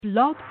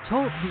Blog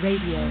Talk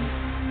Radio.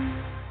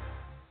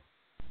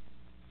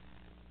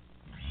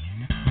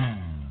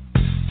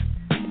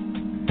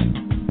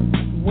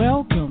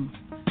 Welcome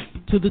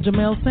to the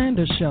Jamelle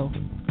Sanders Show,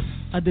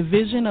 a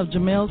division of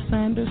Jamelle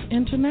Sanders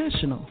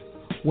International,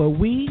 where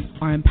we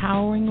are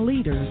empowering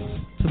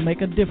leaders to make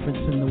a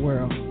difference in the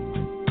world.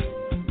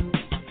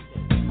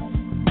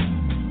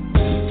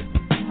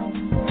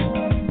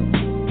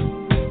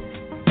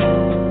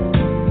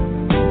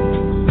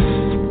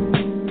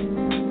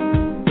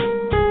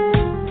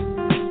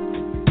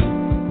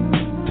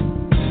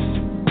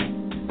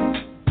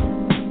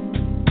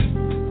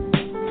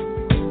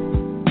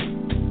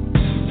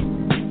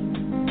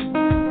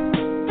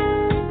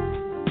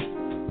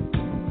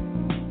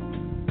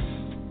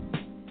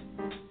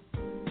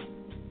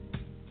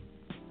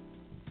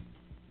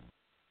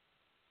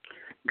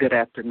 Good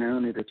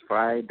afternoon. It is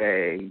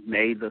Friday,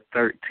 May the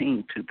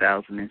 13th,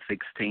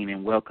 2016,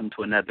 and welcome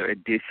to another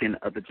edition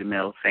of the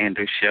Jamelle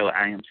Sanders Show.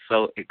 I am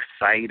so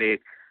excited,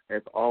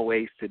 as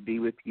always, to be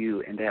with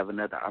you and to have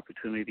another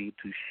opportunity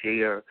to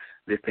share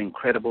this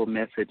incredible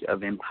message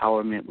of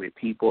empowerment with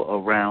people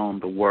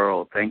around the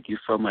world. Thank you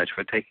so much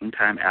for taking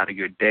time out of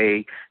your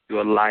day,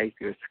 your life,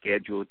 your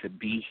schedule to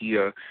be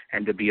here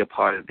and to be a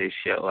part of this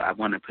show. I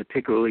want to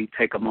particularly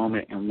take a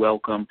moment and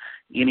welcome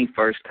any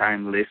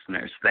first-time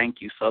listeners.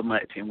 Thank you so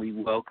much, and we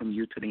welcome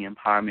you to the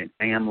Empowerment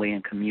family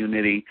and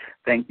community.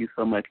 Thank you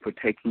so much for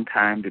taking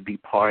time to be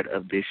part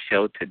of this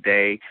show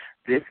today.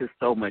 This is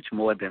so much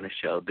more than a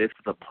show. This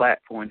is a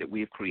platform that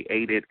we've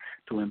created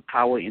to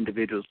empower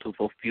individuals to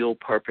fulfill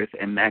purpose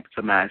and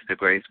maximize their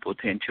greatest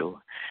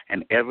potential.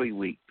 And every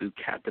week, through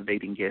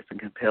captivating guests and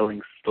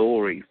compelling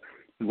stories,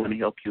 we want to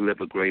help you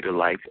live a greater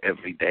life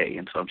every day.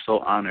 And so I'm so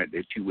honored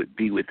that you would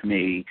be with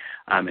me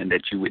and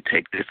that you would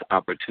take this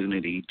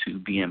opportunity to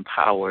be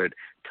empowered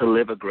to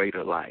live a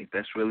greater life.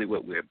 That's really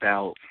what we're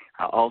about.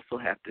 I also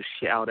have to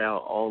shout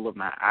out all of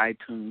my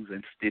iTunes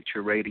and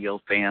Stitcher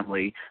Radio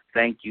family.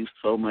 Thank you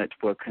so much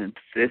for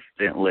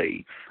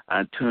consistently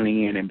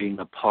tuning in and being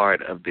a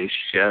part of this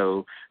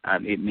show.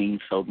 It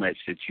means so much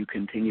that you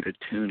continue to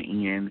tune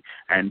in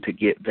and to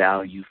get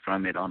value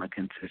from it on a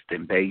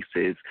consistent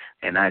basis.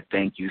 And I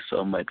thank you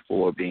so much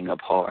for being a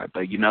part.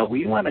 But,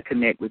 we want to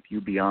connect with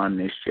you beyond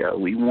this show.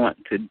 We want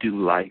to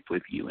do life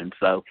with you. And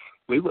so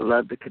we would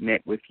love to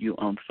connect with you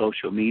on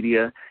social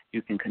media.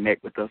 You can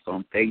connect with us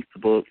on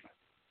Facebook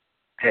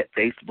at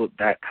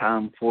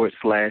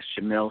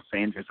facebook.com/Jamelle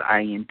Sanders,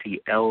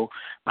 INTL.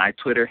 My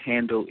Twitter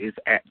handle is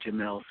at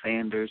Jamelle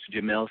Sanders,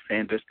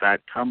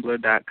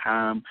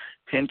 JamelleSanders.tumblr.com,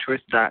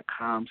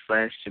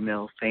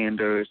 Pinterest.com/Jamelle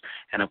Sanders,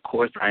 and of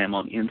course I am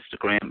on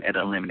Instagram at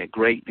Unlimited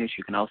Greatness.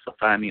 You can also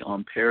find me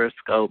on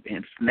Periscope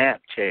and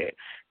Snapchat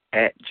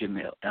at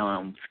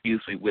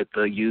with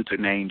the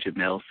username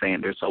Jamelle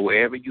Sanders. So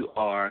wherever you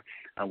are,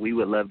 we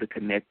would love to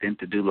connect and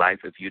to do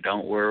life with you.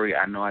 Don't worry,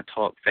 I know I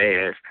talk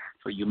fast,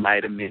 so you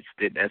might have missed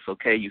it. That's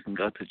okay. You can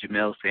go to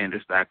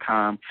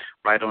JamelleSanders.com.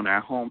 Right on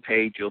our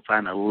homepage, you'll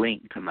find a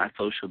link to my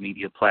social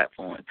media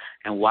platforms.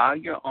 And while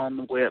you're on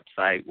the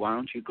website, why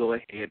don't you go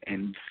ahead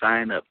and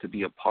sign up to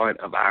be a part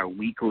of our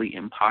weekly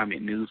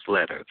empowerment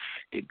newsletter.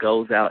 It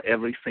goes out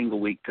every single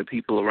week to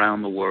people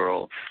around the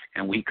world,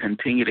 and we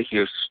continue to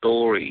hear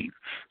stories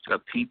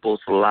of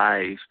people's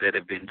lives that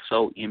have been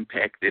so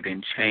impacted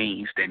and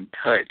changed and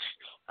touched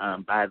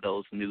by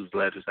those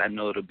newsletters. I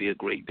know it'll be a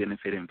great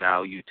benefit and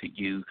value to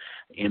you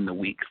in the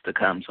weeks to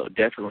come. So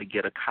definitely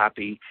get a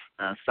copy,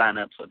 sign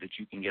up so that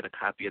you can get a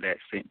copy of that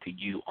sent to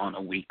you on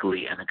a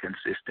weekly and a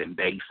consistent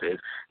basis.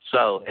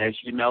 So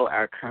as you know,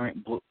 our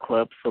current book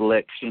club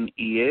selection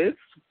is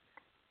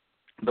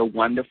The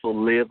Wonderful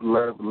Live,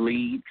 Love,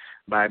 Lead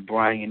by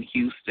Brian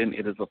Houston.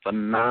 It is a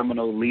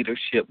phenomenal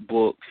leadership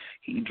book.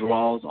 He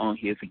draws on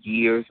his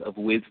years of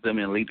wisdom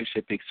and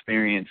leadership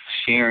experience,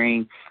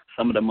 sharing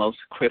some of the most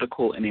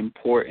critical and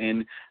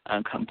important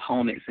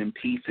components and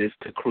pieces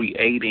to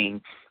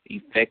creating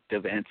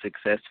effective and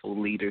successful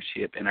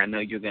leadership. And I know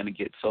you're going to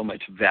get so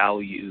much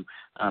value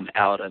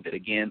out of it.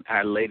 Again,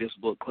 our latest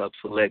book club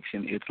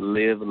selection is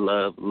Live,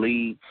 Love,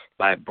 Lead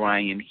by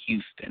Brian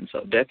Houston.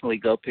 So definitely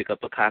go pick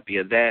up a copy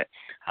of that.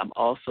 I'm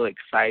also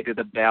excited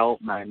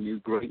about my new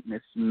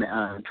Greatness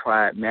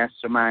Tribe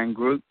Mastermind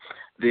group.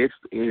 This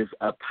is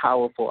a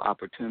powerful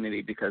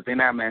opportunity because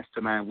in our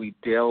mastermind, we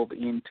delve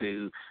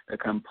into the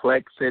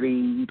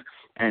complexities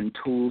and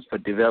tools for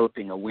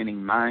developing a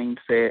winning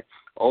mindset,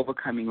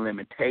 overcoming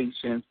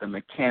limitations, the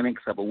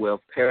mechanics of a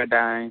wealth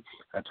paradigm,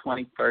 a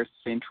 21st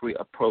century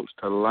approach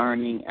to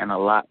learning, and a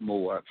lot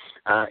more.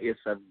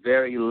 It's a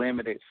very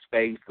limited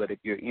space, but if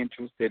you're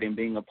interested in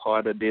being a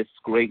part of this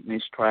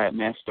Greatness Tribe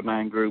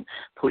Mastermind group,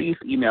 please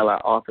email our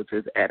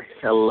offices at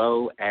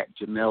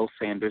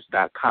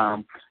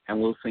hello@JamelleSanders.com, and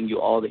we'll send you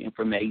all the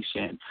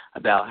information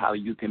about how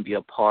you can be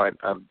a part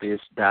of this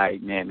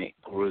dynamic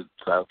group.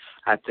 So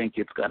I think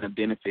it's going to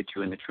benefit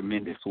you in a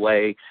tremendous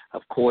way.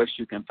 Of course,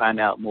 you can find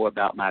out more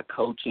about my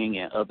coaching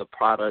and other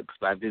products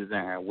by visiting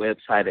our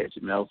website at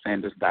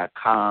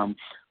JamelleSanders.com.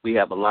 We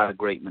have a lot of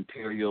great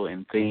material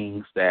and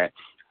things that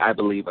I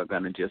believe are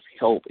going to just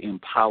help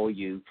empower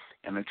you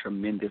in a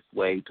tremendous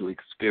way to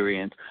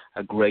experience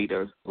a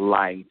greater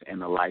life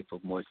and a life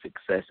of more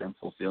success and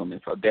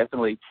fulfillment. So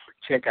definitely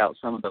check out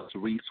some of those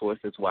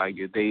resources while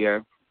you're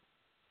there.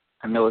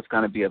 I know it's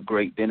going to be of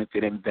great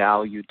benefit and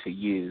value to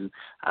you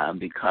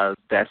because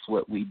that's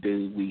what we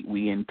do.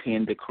 We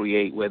intend to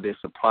create, whether it's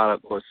a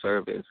product or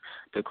service,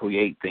 to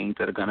create things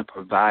that are going to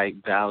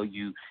provide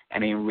value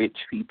and enrich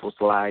people's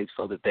lives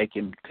so that they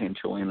can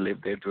potential and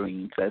live their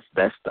dreams.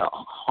 That's the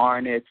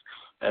harness.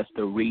 That's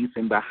the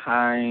reason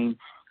behind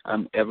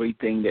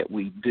everything that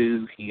we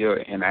do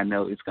here, and I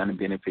know it's going to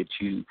benefit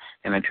you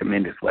in a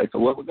tremendous way. So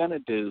what we're going to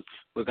do,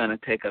 we're going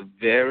to take a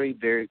very,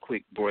 very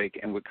quick break,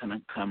 and we're going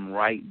to come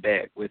right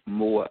back with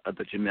more of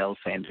the Jamelle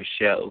Sanders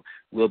Show.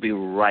 We'll be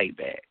right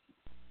back.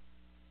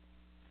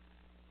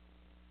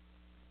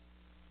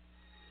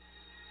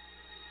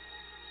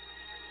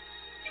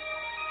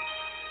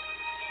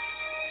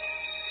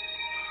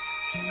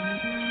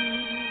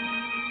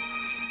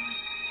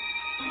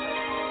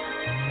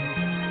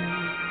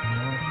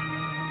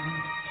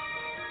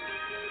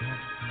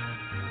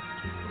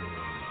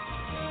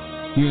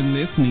 You're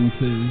listening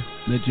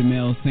to The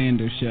Jamelle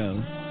Sanders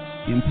Show,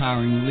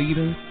 empowering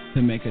leaders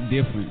to make a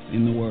difference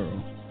in the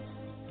world.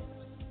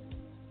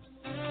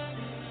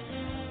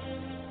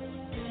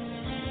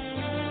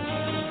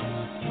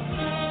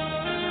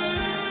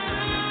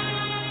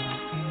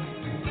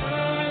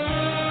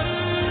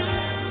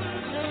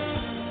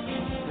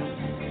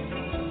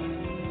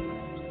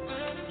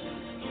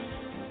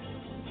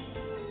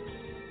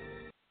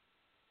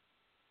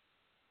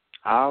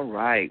 All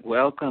right,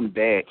 welcome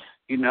back.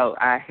 You know,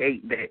 I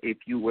hate that if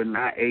you were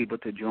not able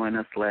to join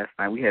us last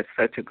night. We had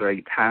such a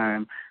great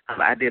time.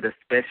 I did a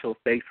special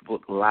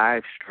Facebook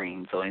live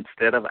stream. So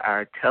instead of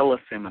our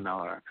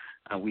teleseminar,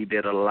 we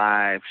did a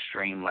live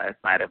stream last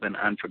night of an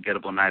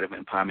unforgettable night of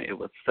empowerment. It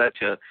was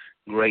such a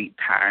great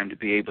time to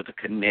be able to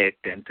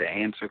connect and to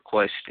answer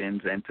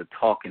questions and to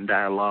talk and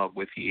dialogue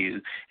with you.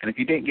 And if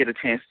you didn't get a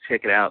chance to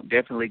check it out,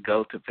 definitely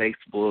go to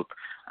Facebook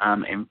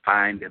and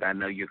find it. I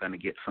know you're going to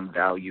get some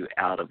value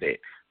out of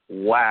it.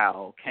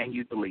 Wow, can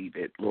you believe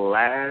it?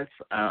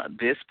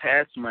 This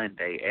past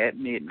Monday at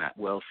midnight,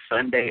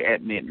 Sunday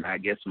at midnight, I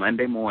guess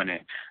Monday morning,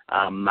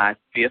 my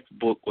 5th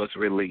book was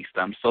released.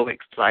 I'm so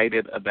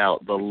excited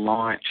about the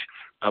launch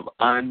of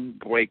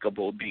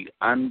Unbreakable, the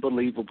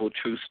unbelievable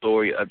true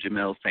story of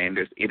Jamelle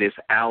Sanders. It is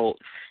out.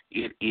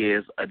 It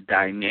is a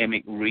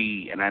dynamic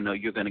read, and I know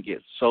you're going to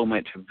get so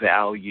much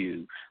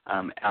value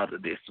out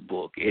of this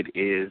book. It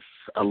is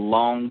a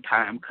long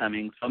time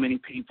coming. So many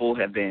people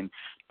have been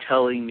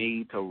telling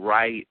me to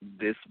write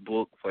this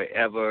book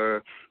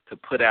forever, to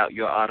put out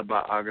your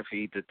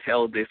autobiography, to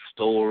tell this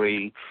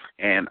story,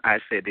 and I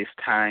said it's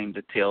time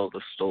to tell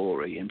the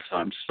story. And so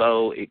I'm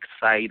so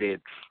excited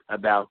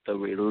about the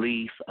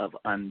release of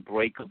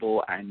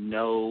Unbreakable. I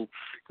know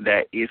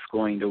that it's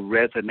going to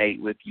resonate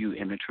with you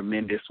in a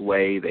tremendous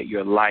way, that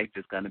your life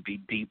is going to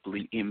be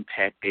deeply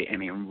impacted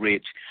and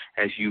enriched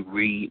as you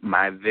read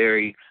my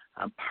very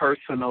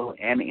personal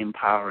and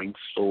empowering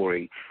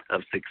story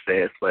of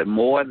success. But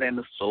more than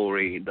the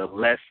story, the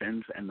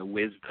lessons and the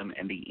wisdom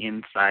and the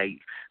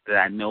insights that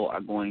I know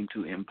are going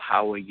to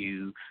empower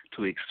you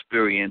to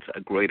experience a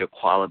greater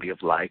quality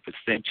of life.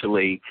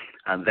 Essentially,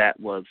 that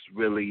was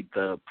really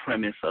the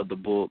premise of the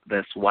book.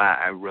 That's why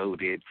I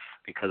wrote it,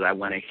 because I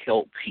want to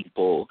help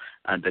people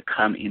to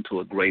come into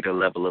a greater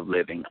level of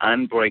living.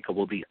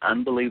 Unbreakable, the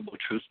unbelievable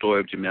true story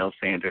of Jamelle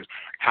Sanders,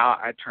 how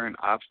I turned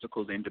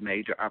obstacles into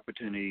major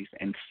opportunities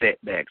and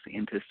setbacks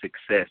into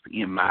success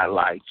in my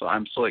life. So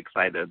I'm so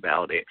excited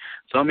about it.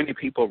 So many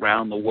people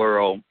around the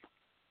world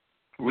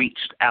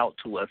reached out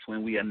to us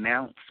when we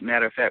announced,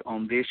 matter of fact,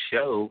 on this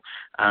show,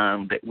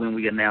 that when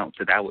we announced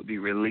that I would be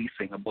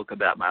releasing a book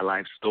about my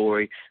life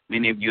story.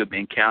 Many of you have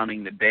been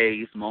counting the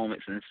days,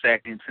 moments, and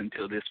seconds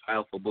until this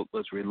powerful book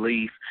was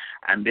released,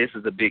 and this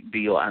is a big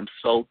deal. I'm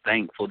so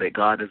thankful that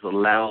God has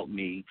allowed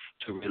me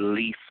to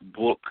release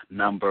book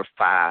number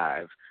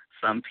 5.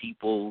 Some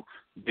people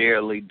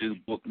barely do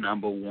book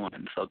number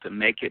 1. So to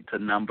make it to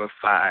number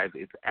 5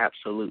 is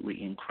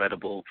absolutely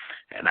incredible,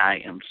 and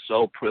I am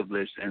so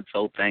privileged and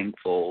so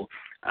thankful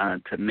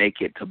to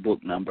make it to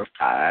book number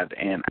 5.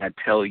 And I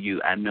tell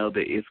you, I know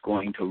that it's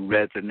going to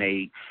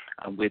resonate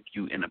with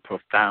you in a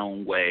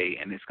profound way,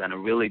 and it's going to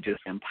really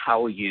just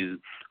empower you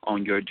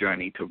on your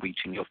journey to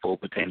reaching your full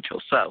potential.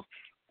 So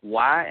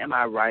why am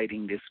I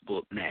writing this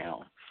book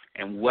now?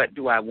 And what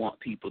do I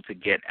want people to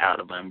get out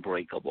of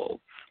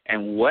Unbreakable?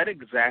 And what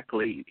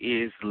exactly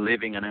is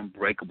living an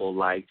unbreakable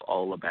life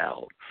all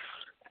about?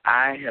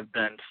 I have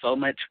done so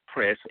much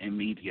press and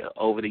media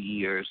over the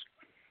years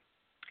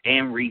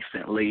and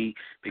recently,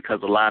 because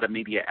a lot of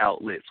media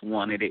outlets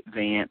wanted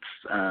advance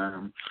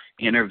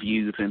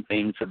interviews and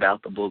things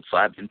about the book. So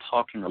I've been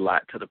talking a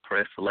lot to the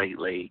press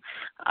lately,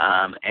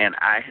 and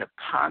I have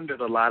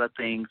pondered a lot of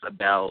things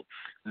about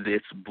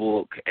this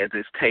book, as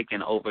it's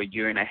taken over a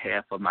year and a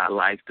half of my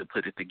life to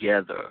put it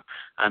together.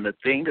 And the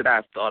thing that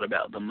I've thought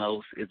about the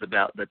most is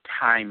about the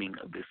timing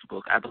of this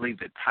book. I believe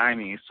that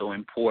timing is so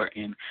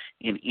important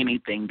in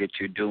anything that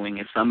you're doing.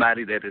 As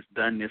somebody that has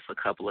done this a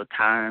couple of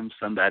times,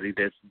 somebody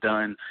that's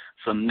done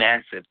some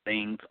massive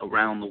things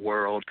around the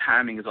world,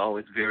 timing is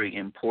always very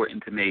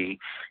important to me.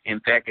 In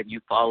fact, if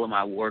you follow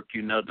my work,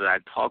 you know that I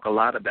talk a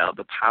lot about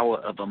the power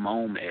of a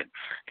moment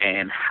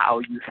and how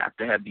you have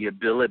to have the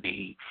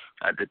ability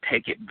to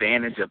take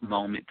advantage of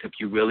moments if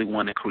you really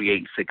want to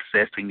create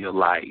success in your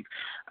life.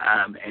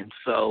 And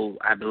so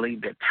I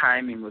believe that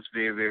timing was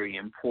very, very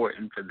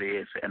important for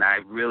this, and I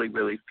really,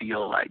 really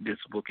feel like this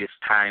book is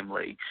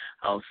timely.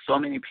 So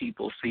many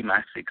people see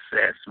my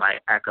success, my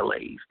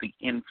accolades, the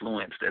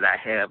influence that I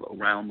have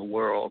around the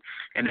world,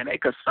 and they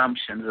make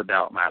assumptions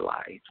about my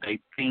life. They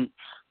think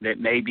that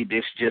maybe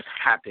this just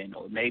happened,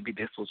 or maybe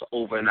this was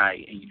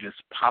overnight and you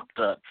just popped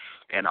up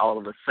and all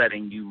of a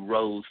sudden you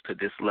rose to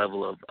this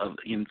level of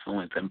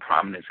influence and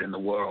prominence in the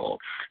world.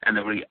 And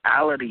the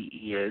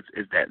reality is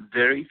that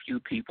very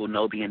few people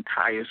know the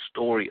entire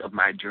story of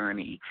my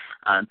journey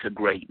to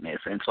greatness.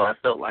 And so I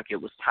felt like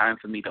it was time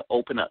for me to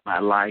open up my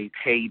life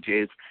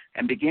pages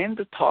and begin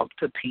to talk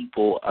to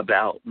people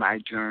about my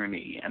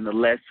journey and the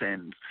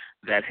lessons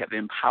that have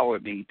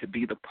empowered me to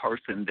be the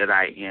person that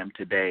I am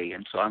today.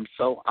 And so I'm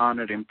so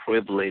honored and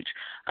privileged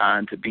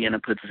to be in a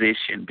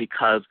position,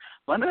 because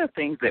one of the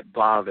things that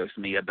bothers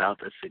me about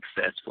the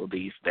successful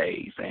these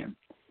days, and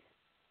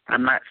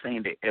I'm not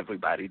saying that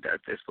everybody does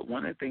this, but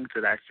one of the things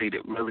that I see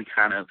that really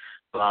kind of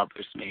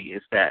bothers me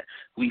is that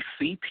we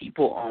see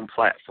people on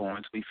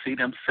platforms, we see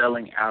them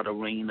selling out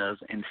arenas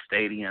and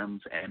stadiums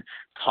and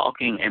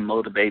talking and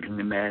motivating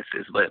the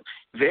masses, but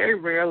very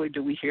rarely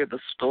do we hear the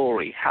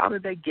story. How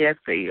did they get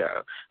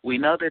there? We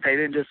know that they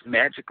didn't just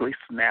magically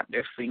snap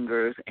their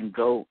fingers and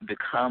go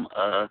become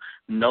a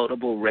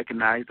notable,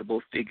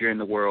 recognizable figure in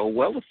the world.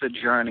 What was the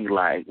journey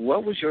like?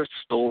 What was your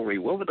story?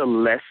 What were the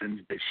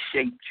lessons that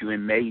shaped you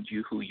and made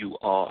you who you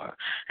are?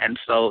 And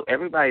so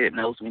everybody that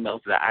knows me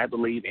knows that I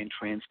believe in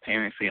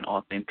transparency and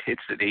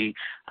authenticity.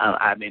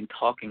 I've been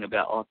talking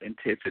about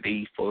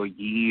authenticity for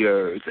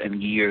years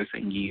and years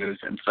and years.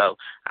 And so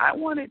I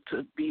wanted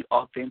to be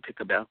authentic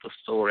about the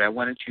story. I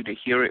wanted you to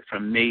hear it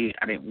from me.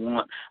 I didn't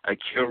want a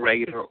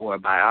curator or a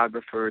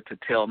biographer to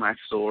tell my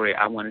story.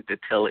 I wanted to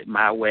tell it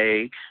my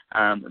way,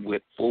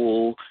 with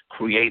full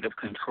creative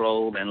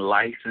control and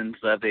license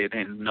of it,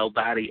 and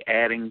nobody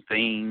adding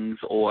things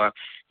or,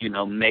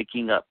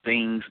 making up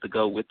things to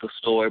go with the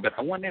story. But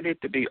I wanted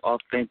it to be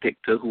authentic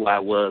to who I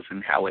was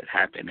and how it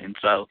happened. And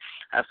so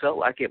I felt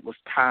like it was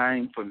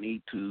time for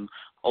me to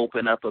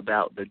open up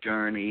about the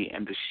journey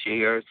and to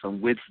share some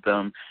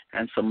wisdom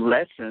and some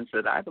lessons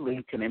that I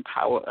believe can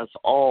empower us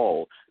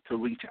all to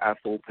reach our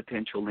full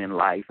potential in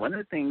life. One of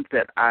the things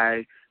that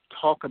I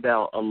talk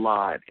about a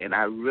lot, and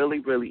I really,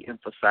 really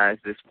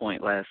emphasized this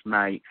point last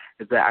night,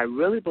 is that I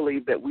really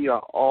believe that we are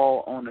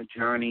all on a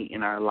journey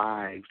in our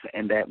lives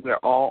and that we're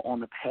all on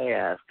the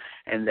path,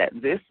 and that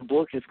this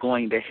book is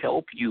going to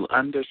help you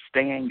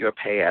understand your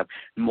path.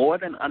 More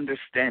than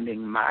understanding,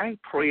 my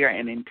prayer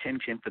and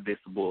intention for this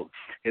book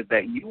is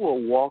that you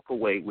will walk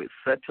away with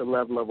such a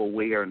level of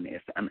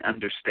awareness and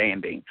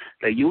understanding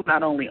that you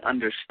not only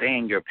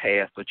understand your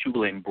path, but you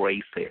will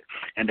embrace it,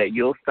 and that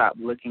you'll stop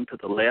looking to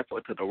the left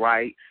or to the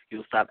right.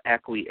 You'll stop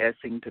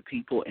acquiescing to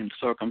people and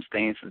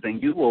circumstances,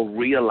 and you will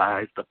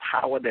realize the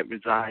power that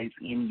resides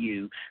in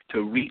you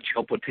to reach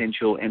your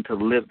potential and to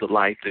live the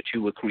life that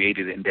you were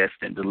created and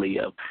destined to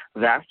live.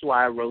 That's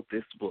why I wrote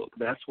this book.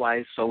 That's why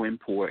it's so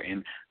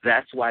important.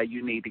 That's why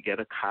you need to get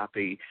a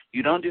copy.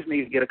 You don't just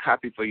need to get a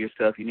copy for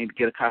yourself. You need to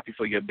get a copy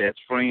for your best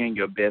friend,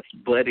 your best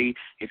buddy.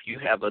 If you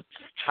have a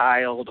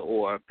child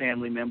or a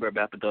family member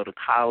about to go to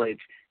college,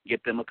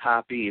 get them a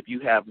copy. If you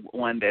have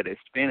one that has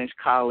finished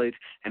college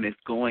and is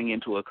going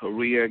into a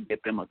career,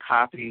 get them a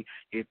copy.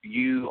 If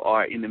you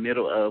are in the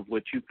middle of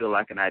what you feel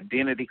like an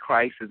identity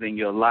crisis in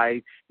your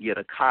life, get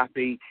a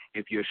copy.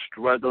 If you're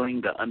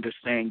struggling to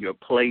understand your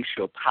place,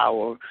 your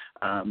power,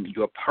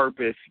 your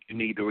purpose, you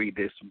need to read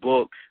this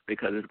book,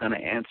 because it's going to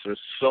answer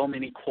so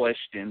many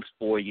questions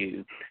for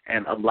you.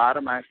 And a lot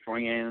of my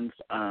friends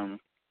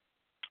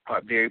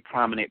are very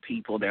prominent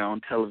people. They're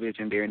on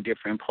television. They're in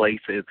different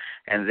places.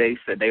 And they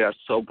said they are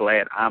so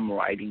glad I'm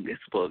writing this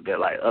book. They're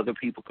like, other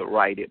people could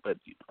write it, but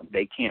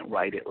they can't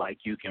write it like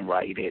you can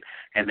write it.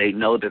 And they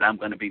know that I'm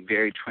going to be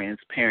very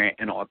transparent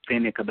and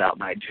authentic about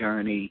my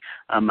journey,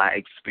 my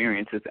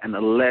experiences, and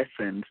the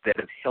lessons that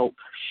have helped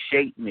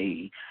shape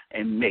me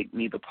and make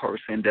me the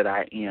person that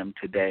I am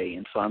today.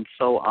 And so I'm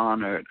so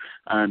honored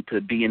to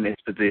be in this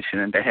position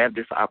and to have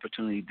this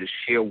opportunity to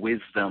share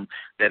wisdom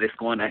that is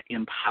going to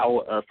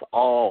empower us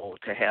all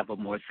to have a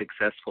more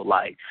successful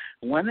life.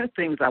 One of the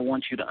things I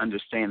want you to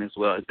understand as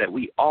well is that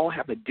we all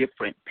have a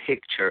different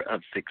picture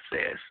of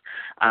success.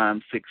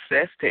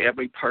 Success to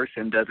every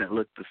person doesn't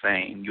look the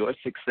same. Your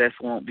success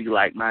won't be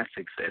like my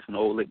success,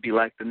 nor will it be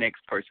like the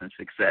next person's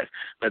success.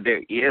 But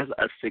there is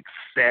a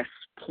success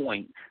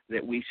point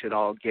that we should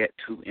all get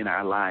to in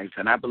our lives.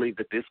 And I believe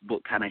that this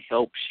book kind of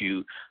helps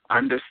you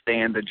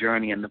understand the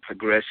journey and the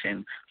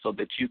progression so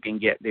that you can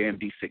get there and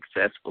be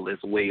successful as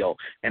well.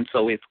 And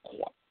so it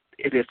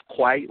is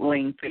quite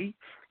lengthy.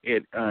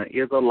 It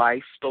is a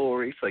life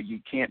story, so you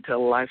can't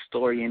tell a life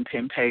story in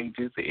 10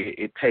 pages.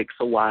 It takes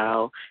a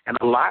while, and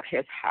a lot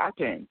has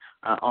happened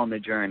on the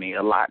journey,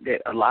 a lot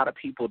that a lot of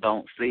people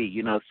don't see.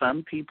 You know,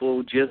 some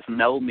people just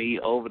know me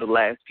over the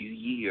last few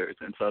years,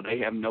 and so they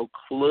have no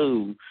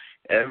clue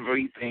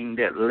everything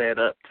that led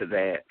up to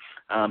that,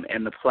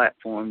 and the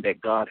platform that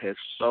God has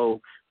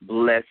so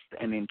blessed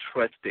and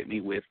entrusted me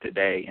with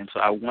today. And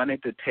so I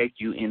wanted to take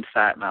you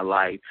inside my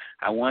life.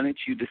 I wanted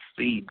you to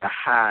see the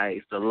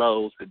highs, the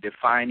lows, the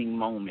defining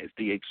moments,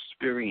 the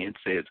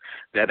experiences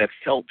that have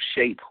helped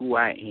shape who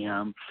I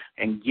am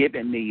and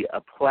given me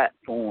a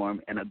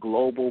platform and a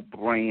global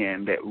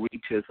brand that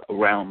reaches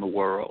around the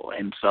world.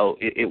 And so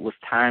it was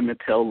time to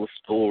tell the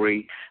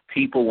story.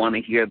 People want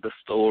to hear the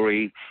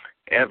story.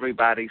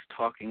 Everybody's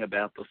talking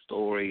about the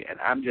story, and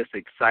I'm just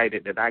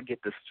excited that I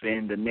get to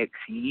spend the next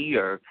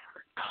year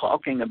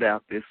talking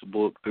about this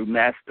book through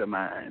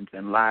masterminds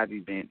and live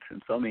events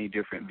and so many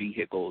different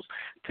vehicles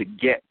to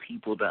get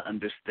people to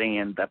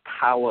understand the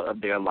power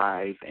of their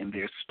lives and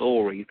their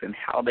stories and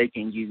how they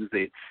can use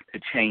it to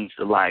change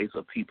the lives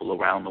of people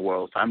around the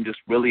world. So I'm just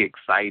really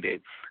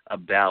excited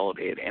about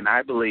it, and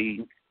I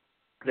believe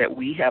that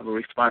we have a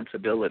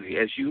responsibility.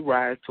 As you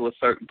rise to a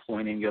certain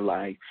point in your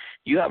life,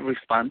 you have a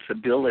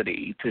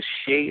responsibility to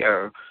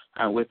share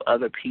with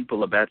other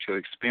people about your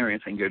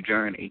experience and your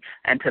journey,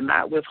 and to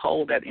not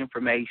withhold that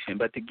information,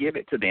 but to give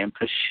it to them,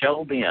 to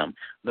show them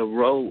the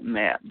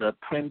roadmap, the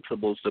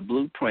principles, the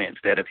blueprints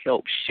that have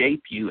helped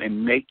shape you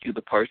and make you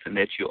the person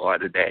that you are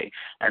today.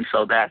 And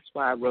so that's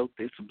why I wrote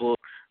this book.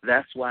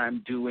 That's why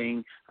I'm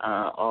doing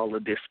all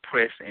of this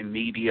press and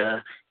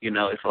media. You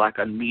know, it's like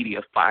a media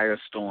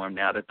firestorm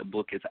now that the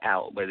book is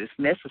out. But it's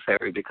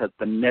necessary because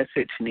the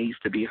message needs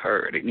to be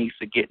heard. It needs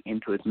to get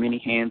into as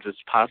many hands as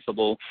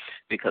possible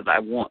because I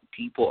want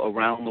people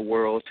around the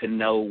world to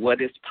know what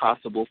is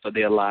possible for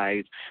their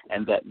lives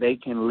and that they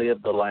can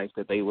live the life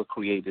that they were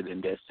created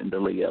and destined to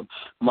live.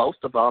 Most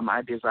of all,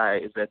 my desire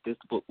is that this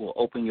book will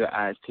open your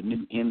eyes to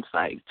new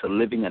insights, to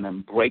living an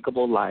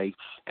unbreakable life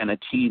and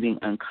achieving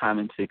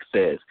uncommon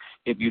success.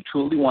 If you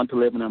truly want to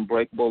live an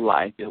unbreakable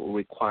life, it will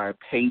require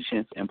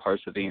patience and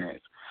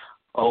perseverance.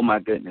 Oh, my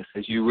goodness.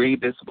 As you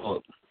read this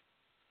book,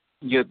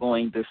 you're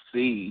going to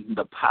see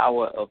the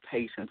power of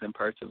patience and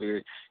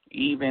perseverance,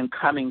 even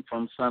coming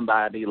from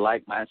somebody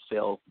like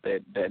myself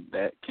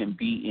that can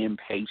be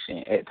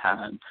impatient at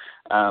times,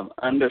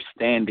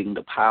 understanding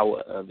the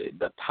power of it,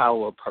 the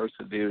power of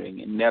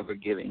persevering and never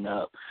giving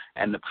up,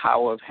 and the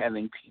power of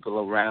having people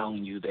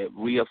around you that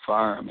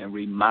reaffirm and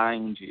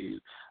remind you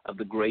of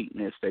the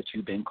greatness that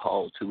you've been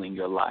called to in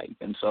your life.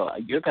 And so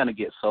you're going to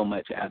get so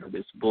much out of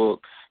this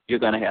book. You're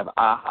going to have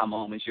aha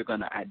moments. You're going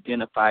to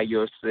identify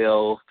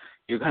yourself.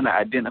 You're going to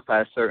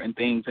identify certain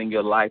things in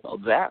your life. Oh,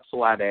 that's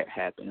why that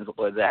happens,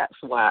 or that's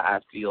why I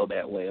feel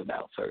that way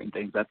about certain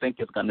things. I think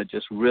it's going to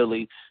just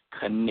really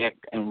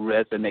connect and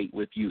resonate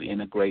with you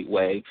in a great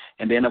way.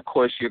 And then, of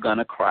course, you're going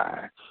to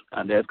cry.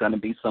 There's going to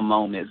be some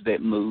moments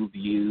that move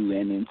you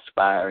and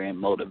inspire and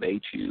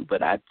motivate you.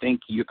 But I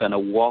think you're going to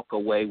walk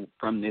away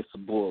from this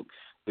book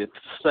with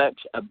such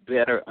a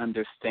better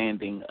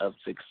understanding of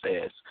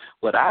success.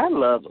 What I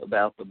love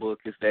about the book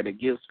is that it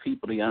gives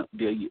people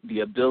the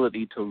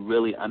ability to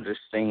really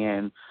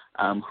understand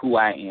who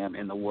I am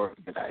and the work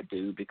that I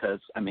do,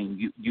 because, I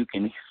mean, you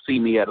can see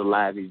me at a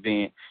live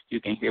event. You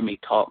can hear me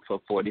talk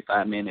for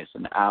 45 minutes,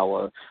 an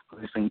hour,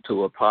 listen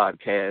to a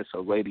podcast,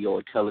 a radio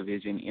or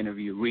television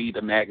interview, read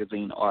a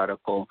magazine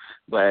article,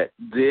 but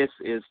this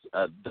is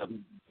the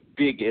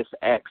biggest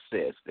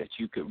access that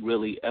you could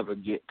really ever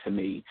get to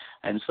me.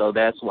 And so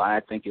that's why I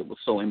think it was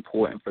so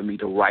important for me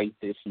to write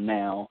this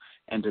now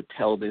and to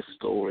tell this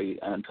story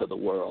unto the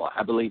world.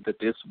 I believe that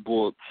this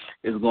book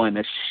is going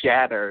to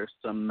shatter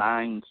some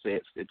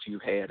mindsets that you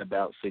had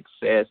about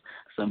success,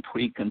 some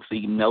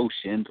preconceived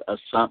notions,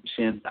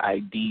 assumptions,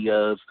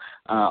 ideas,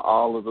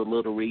 all of the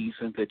little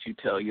reasons that you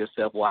tell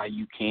yourself why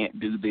you can't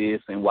do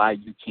this and why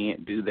you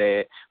can't do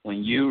that.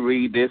 When you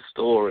read this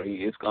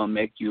story, it's going to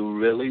make you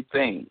really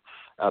think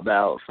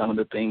about some of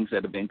the things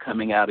that have been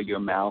coming out of your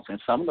mouth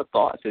and some of the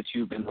thoughts that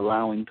you've been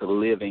allowing to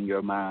live in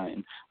your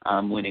mind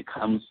when it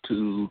comes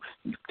to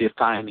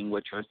defining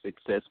what your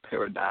success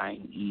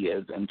paradigm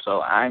is. And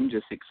so I'm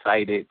just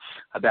excited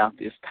about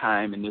this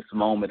time and this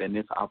moment and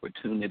this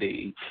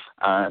opportunity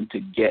to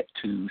get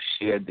to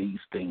share these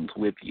things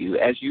with you.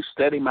 As you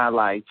study my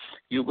life,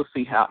 you will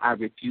see how I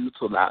refuse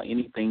to allow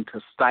anything to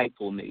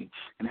stifle me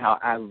and how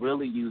I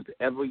really use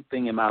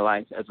everything in my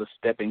life as a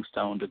stepping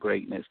stone to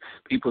greatness.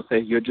 People say,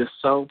 you're just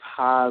so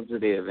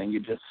positive and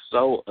you're just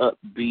so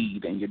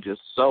upbeat and you're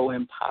just so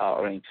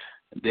empowering.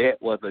 That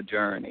was a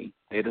journey.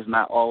 It has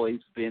not always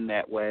been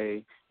that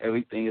way.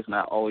 Everything has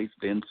not always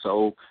been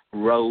so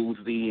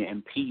rosy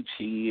and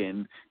peachy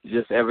and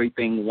just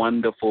everything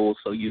wonderful.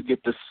 So you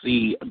get to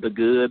see the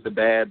good, the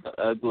bad, the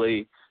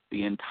ugly,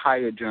 the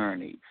entire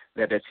journey.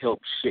 that has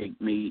helped shape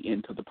me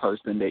into the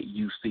person that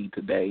you see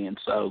today. And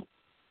so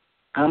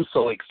I'm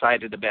so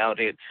excited about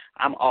it.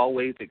 I'm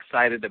always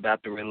excited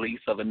about the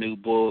release of a new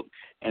book,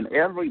 and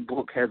every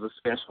book has a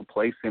special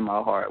place in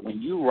my heart.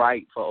 When you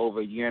write for over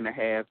a year and a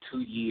half,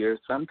 2 years,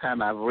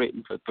 sometimes I've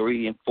written for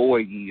 3 and 4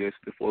 years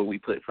before we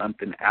put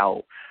something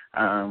out,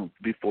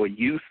 before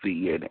you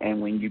see it.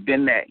 And when you've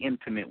been that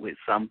intimate with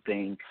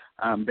something,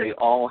 they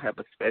all have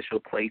a special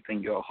place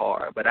in your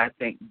heart. But I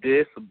think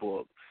this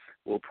book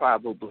will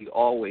probably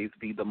always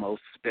be the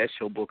most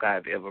special book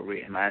I've ever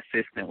written. My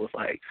assistant was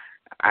like,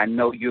 I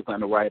know you're going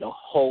to write a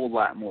whole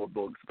lot more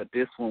books, but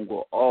this one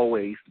will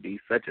always be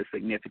such a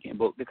significant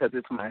book because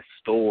it's my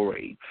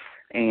story.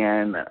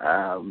 And,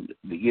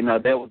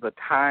 there was a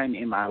time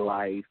in my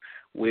life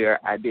where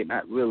I did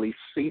not really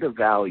see the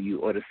value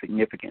or the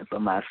significance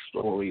of my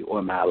story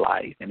or my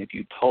life. And if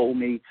you told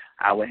me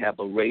I would have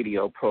a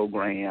radio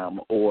program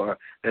or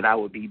that I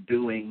would be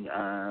doing,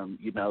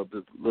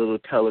 the little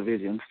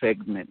television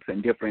segments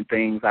and different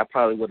things, I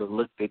probably would have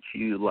looked at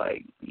you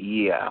like,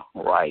 yeah,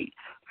 right.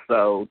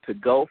 So to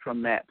go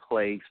from that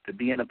place to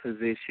be in a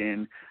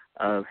position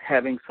of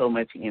having so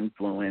much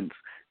influence,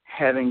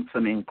 having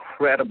some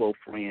incredible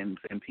friends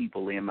and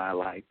people in my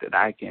life that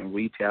I can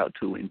reach out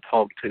to and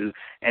talk to,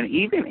 and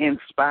even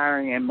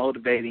inspiring and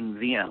motivating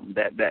them,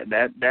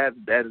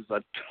 that is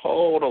a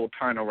total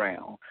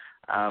turnaround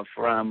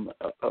from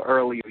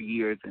earlier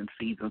years and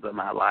seasons of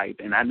my life.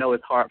 And I know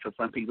it's hard for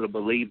some people to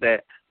believe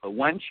that, but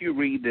once you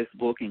read this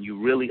book and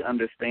you really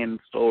understand the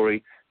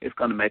story, it's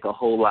going to make a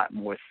whole lot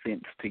more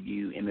sense to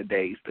you in the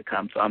days to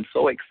come. So I'm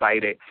so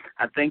excited.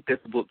 I think this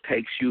book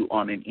takes you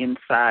on an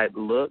inside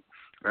look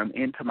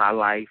into my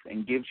life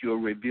and gives you a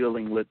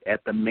revealing look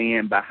at the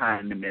man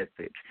behind the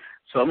message.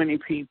 So many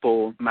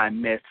people, my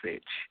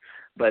message,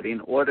 but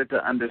in order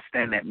to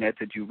understand that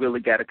message, you really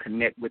got to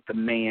connect with the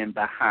man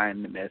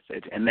behind the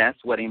message, and that's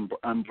what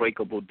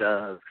Unbreakable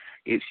does.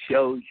 It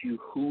shows you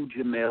who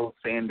Jamelle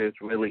Sanders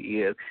really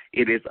is.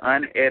 It is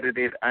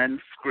unedited,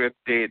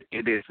 unscripted.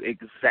 It is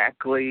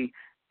exactly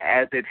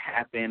as it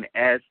happened,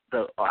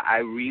 I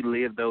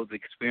relive those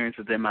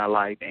experiences in my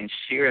life and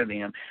share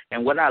them.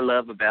 And what I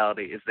love about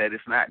it is that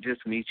it's not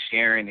just me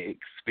sharing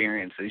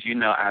experiences.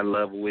 I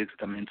love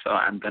wisdom, and so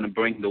I'm going to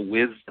bring the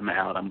wisdom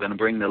out. I'm going to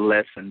bring the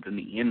lessons and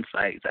the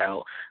insights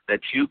out that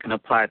you can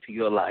apply to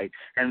your life.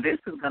 And this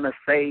is going to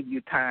save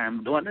you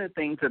time. One of the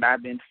things that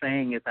I've been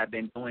saying is I've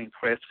been doing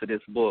press for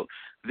this book.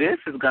 This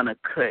is going to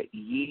cut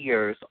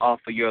years off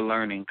of your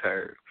learning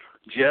curve.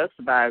 Just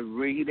by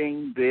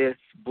reading this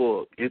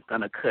book, it's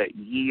going to cut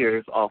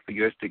years off of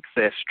your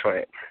success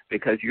track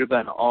because you're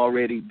going to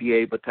already be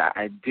able to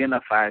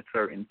identify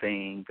certain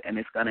things, and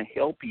it's going to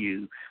help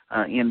you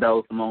in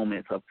those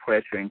moments of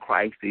pressure and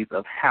crises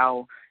of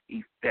how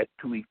to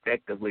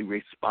effectively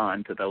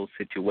respond to those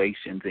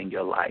situations in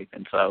your life.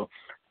 And so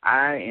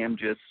I am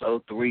just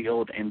so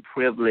thrilled and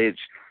privileged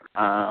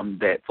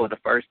that for the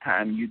first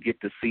time you get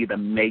to see the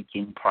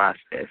making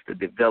process, the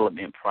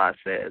development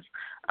process.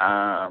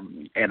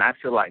 And I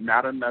feel like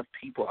not enough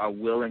people are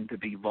willing to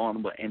be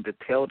vulnerable and to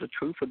tell the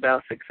truth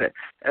about success.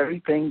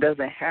 Everything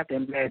doesn't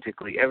happen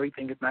magically.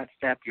 Everything is not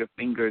snap your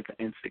fingers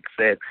and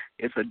success.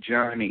 It's a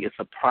journey. It's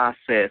a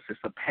process. It's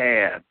a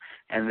path.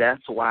 And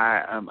that's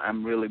why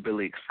I'm really,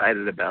 really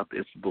excited about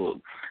this book.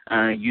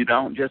 You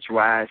don't just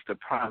rise to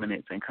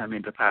prominence and come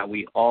into power.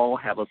 We all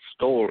have a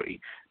story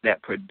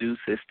that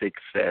produces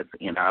success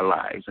in our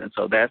lives. And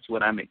so that's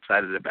what I'm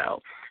excited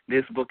about.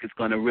 This book is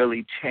going to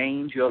really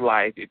change your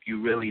life if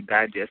you really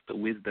digest the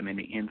wisdom and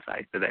the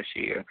insights that I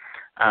share.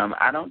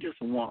 I don't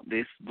just want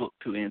this book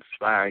to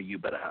inspire you,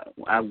 but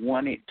I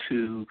want it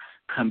to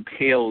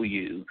compel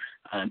you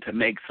to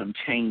make some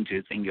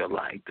changes in your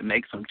life, to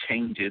make some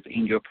changes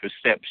in your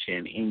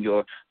perception, in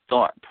your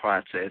thought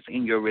process,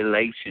 in your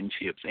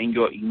relationships, in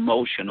your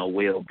emotional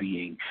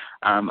well-being.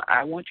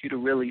 I want you to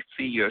really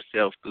see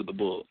yourself through the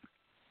book.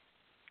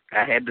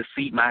 I had to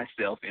see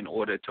myself in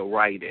order to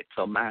write it.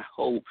 So my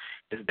hope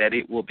is that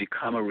it will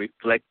become a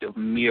reflective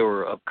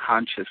mirror of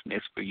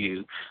consciousness for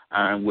you,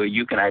 where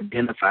you can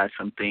identify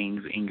some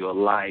things in your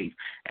life.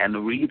 And the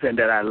reason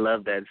that I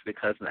love that is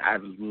because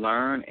I've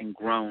learned and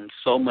grown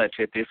so much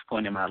at this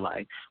point in my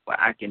life where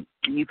I can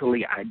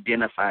easily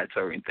identify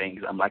certain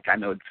things. I'm like, I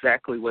know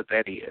exactly what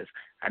that is.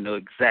 I know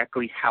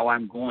exactly how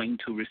I'm going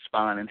to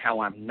respond and how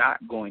I'm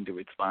not going to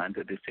respond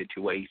to this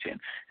situation.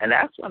 And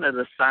that's one of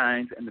the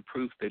signs and the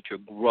proof that you're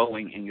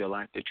growing in your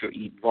life, that you're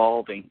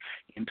evolving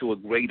into a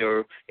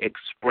greater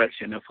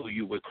expression of who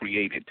you were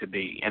created to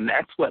be. And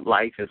that's what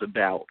life is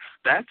about.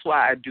 That's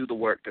why I do the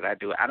work that I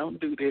do. I don't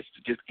do this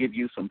to just give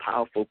you some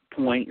powerful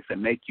points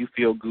and make you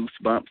feel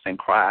goosebumps and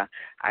cry.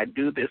 I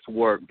do this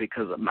work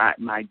because of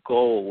my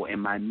goal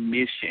and my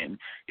mission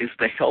is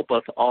to help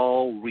us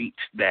all reach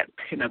that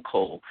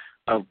pinnacle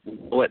of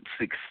what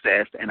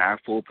success and our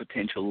full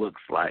potential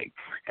looks like.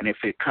 And if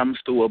it comes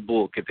through a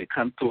book, if it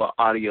comes through an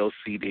audio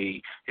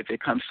CD, if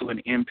it comes through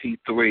an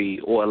MP3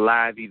 or a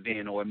live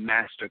event or a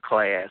master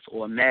class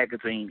or a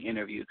magazine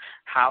interview,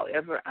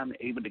 however I'm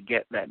able to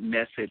get that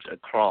message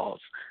across,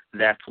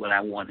 that's what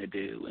I want to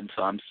do. And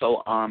so I'm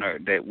so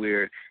honored that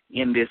we're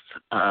in this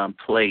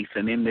place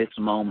and in this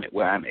moment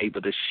where I'm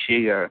able to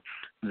share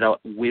the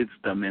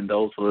wisdom and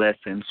those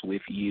lessons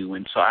with you.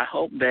 And so I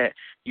hope that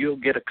you'll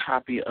get a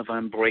copy of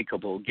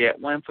Unbreakable. Get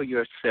one for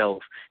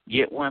yourself.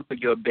 Get one for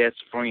your best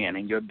friend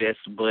and your best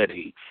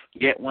buddy.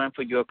 Get one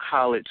for your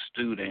college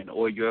student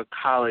or your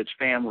college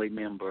family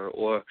member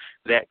or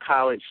that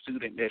college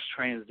student that's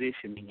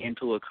transitioning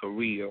into a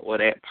career or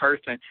that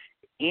person,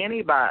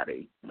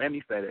 anybody, let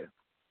me say this,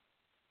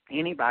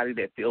 anybody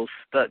that feels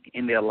stuck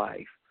in their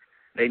life,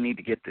 they need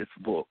to get this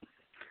book.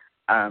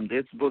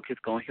 This book is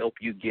going to help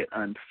you get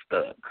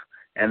unstuck.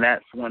 And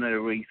that's one of the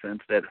reasons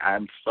that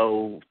I'm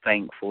so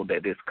thankful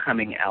that it's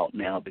coming out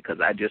now, because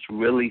I just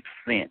really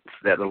sense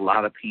that a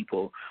lot of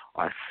people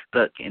are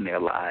stuck in their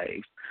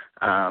lives.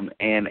 And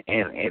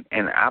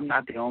I'm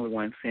not the only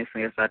one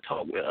sensing this. I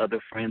talk with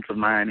other friends of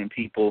mine and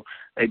people,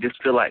 they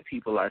just feel like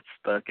people are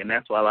stuck. And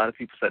that's why a lot of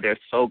people say they're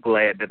so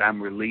glad that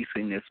I'm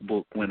releasing this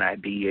book when I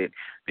did,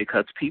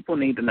 because people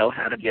need to know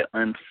how to get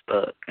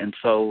unstuck. And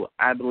so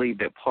I believe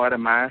that part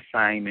of my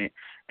assignment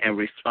and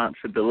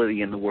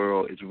responsibility in the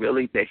world is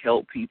really to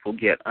help people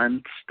get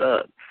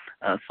unstuck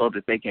so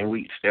that they can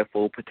reach their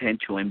full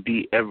potential and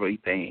be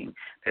everything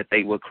that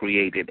they were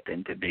created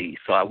and to be.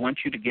 So I want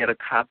you to get a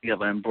copy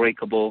of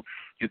Unbreakable.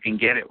 You can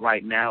get it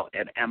right now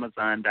at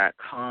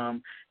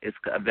Amazon.com. It's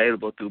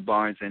available through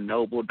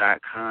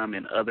BarnesandNoble.com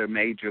and other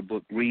major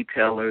book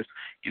retailers.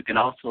 You can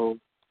also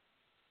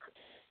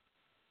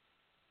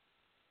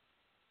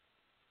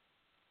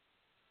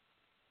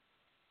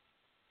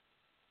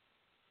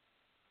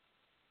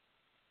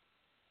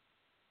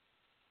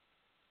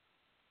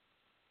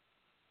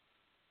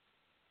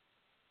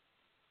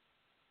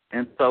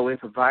And so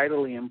it's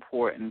vitally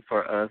important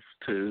for us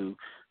to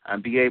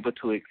be able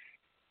to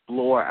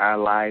explore our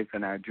lives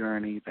and our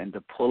journeys and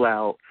to pull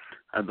out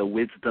the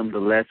wisdom, the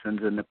lessons,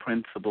 and the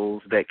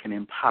principles that can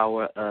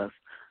empower us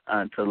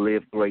to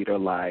live greater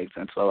lives.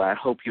 And so I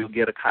hope you'll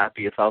get a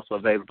copy. It's also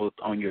available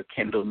on your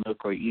Kindle,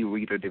 Nook, or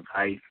e-reader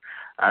device.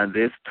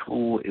 This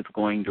tool is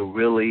going to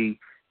really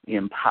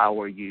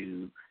empower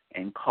you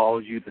and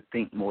cause you to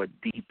think more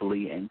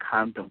deeply and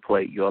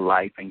contemplate your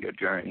life and your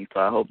journey. So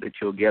I hope that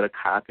you'll get a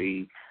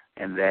copy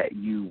and that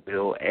you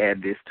will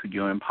add this to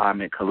your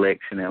empowerment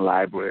collection and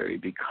library,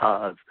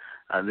 because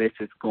this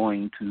is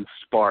going to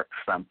spark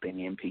something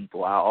in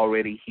people. I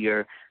already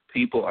hear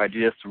people are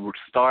just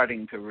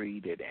starting to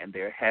read it, and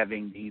they're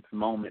having these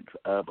moments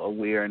of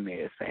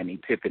awareness and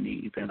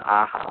epiphanies and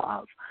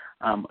ahas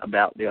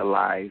about their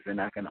lives, and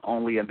I can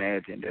only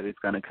imagine that it's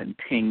going to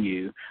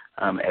continue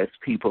as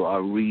people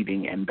are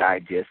reading and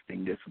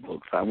digesting this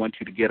book. So I want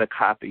you to get a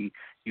copy.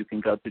 You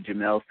can go to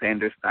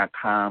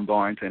JamelleSanders.com,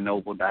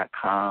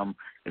 BarnesandNoble.com.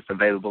 It's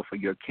available for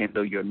your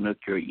Kindle, your Nook,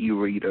 your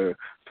e-reader.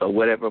 So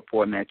whatever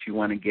format you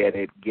want to get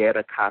it, get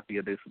a copy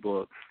of this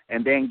book,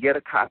 and then get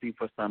a copy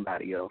for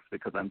somebody else,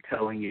 because I'm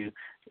telling you,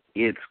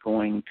 it's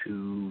going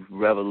to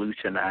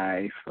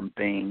revolutionize some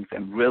things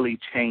and really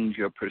change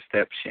your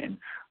perception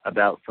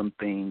about some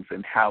things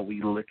and how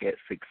we look at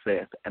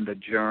success and the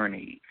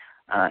journey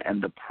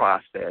and the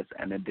process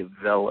and the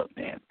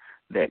development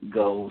that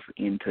goes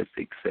into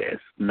success.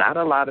 Not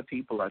a lot of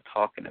people are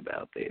talking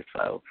about this,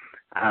 so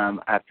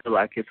I feel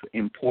like it's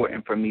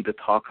important for me to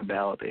talk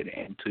about it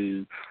and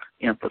to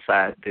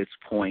emphasize this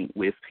point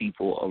with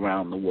people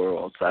around the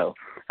world. So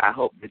I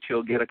hope that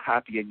you'll get a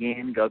copy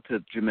again. Go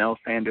to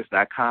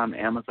JamelleSanders.com,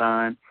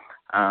 Amazon,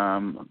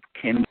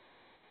 Kindle,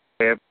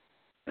 wherever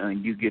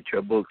you get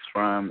your books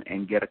from,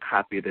 and get a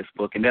copy of this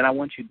book. And then I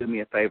want you to do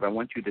me a favor. I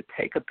want you to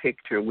take a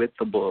picture with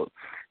the book,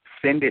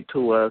 send it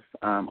to us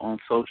on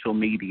social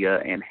media,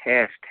 and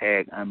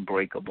hashtag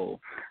Unbreakable.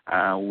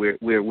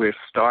 We're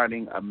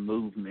starting a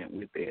movement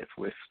with this.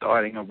 We're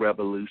starting a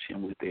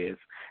revolution with this,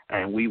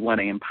 and we want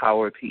to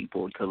empower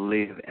people to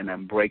live an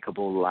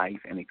unbreakable life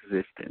and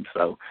existence.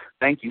 So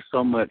thank you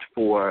so much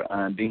for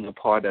being a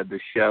part of the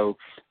show.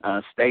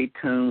 Stay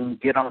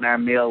tuned. Get on our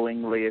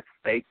mailing list.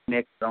 Stay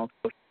connected on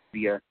social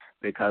media,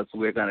 because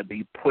we're going to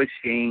be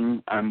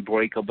pushing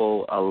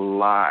Unbreakable a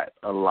lot.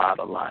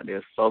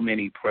 There's so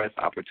many press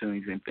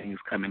opportunities and things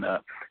coming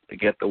up to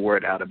get the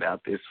word out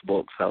about this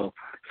book. So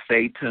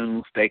stay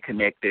tuned, stay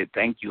connected.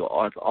 Thank you,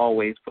 as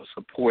always, for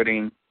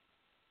supporting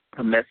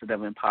a message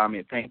of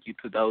empowerment. Thank you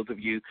to those of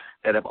you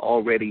that have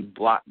already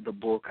bought the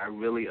book. I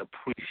really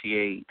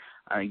appreciate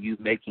you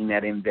making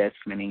that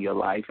investment in your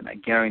life, and I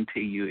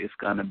guarantee you it's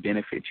going to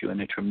benefit you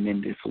in a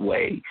tremendous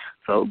way.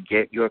 So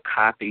get your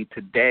copy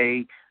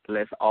today.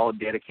 Let's all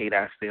dedicate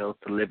ourselves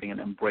to living an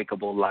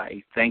unbreakable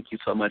life. Thank you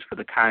so much for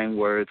the kind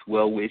words,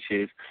 well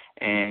wishes,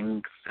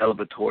 and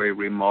celebratory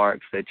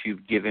remarks that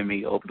you've given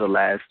me over the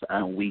last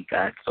week.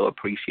 I so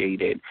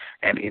appreciate it,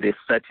 and it is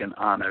such an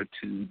honor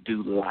to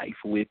do life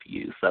with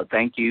you. So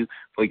thank you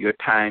for your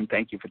time.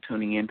 Thank you for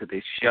tuning into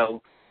this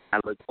show. I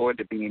look forward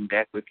to being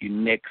back with you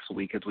next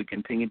week as we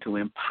continue to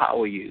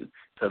empower you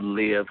to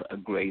live a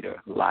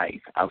greater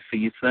life. I'll see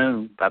you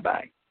soon.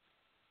 Bye-bye.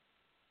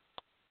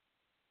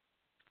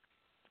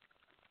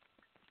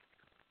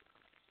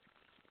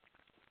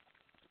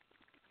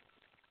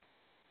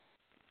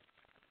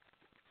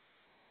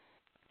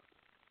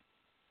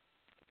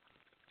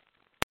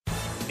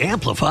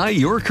 Amplify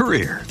your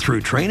career through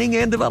training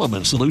and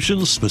development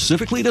solutions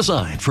specifically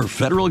designed for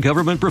federal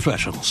government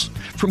professionals.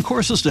 From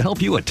courses to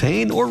help you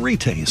attain or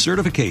retain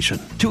certification,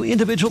 to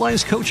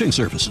individualized coaching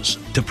services,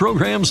 to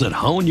programs that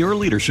hone your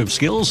leadership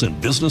skills and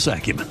business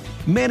acumen,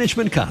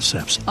 Management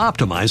Concepts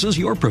optimizes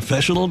your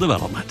professional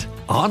development.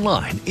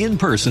 Online, in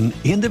person,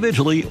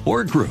 individually,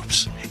 or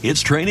groups, it's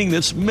training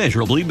that's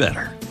measurably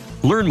better.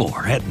 Learn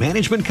more at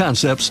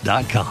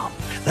managementconcepts.com.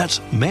 That's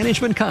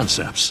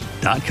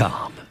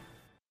managementconcepts.com.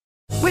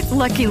 With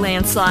Lucky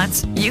Land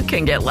Slots, you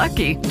can get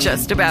lucky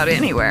just about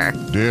anywhere.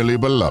 Dearly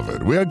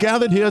beloved, we are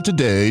gathered here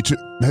today to...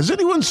 Has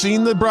anyone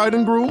seen the bride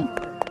and groom?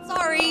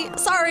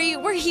 Sorry,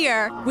 we're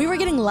here. We were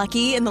getting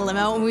lucky in the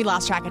limo and we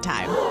lost track of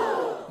time.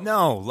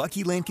 No,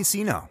 Lucky Land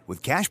Casino,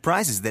 with cash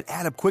prizes that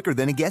add up quicker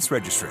than a guest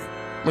registry.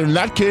 In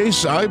that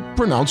case, I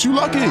pronounce you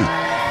lucky.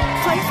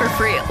 Play for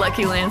free at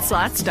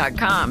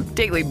LuckyLandSlots.com.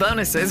 Daily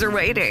bonuses are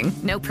waiting.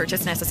 No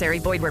purchase necessary.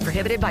 Void where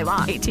prohibited by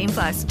law.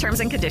 18+. Terms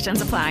and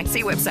conditions apply.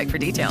 See website for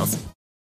details.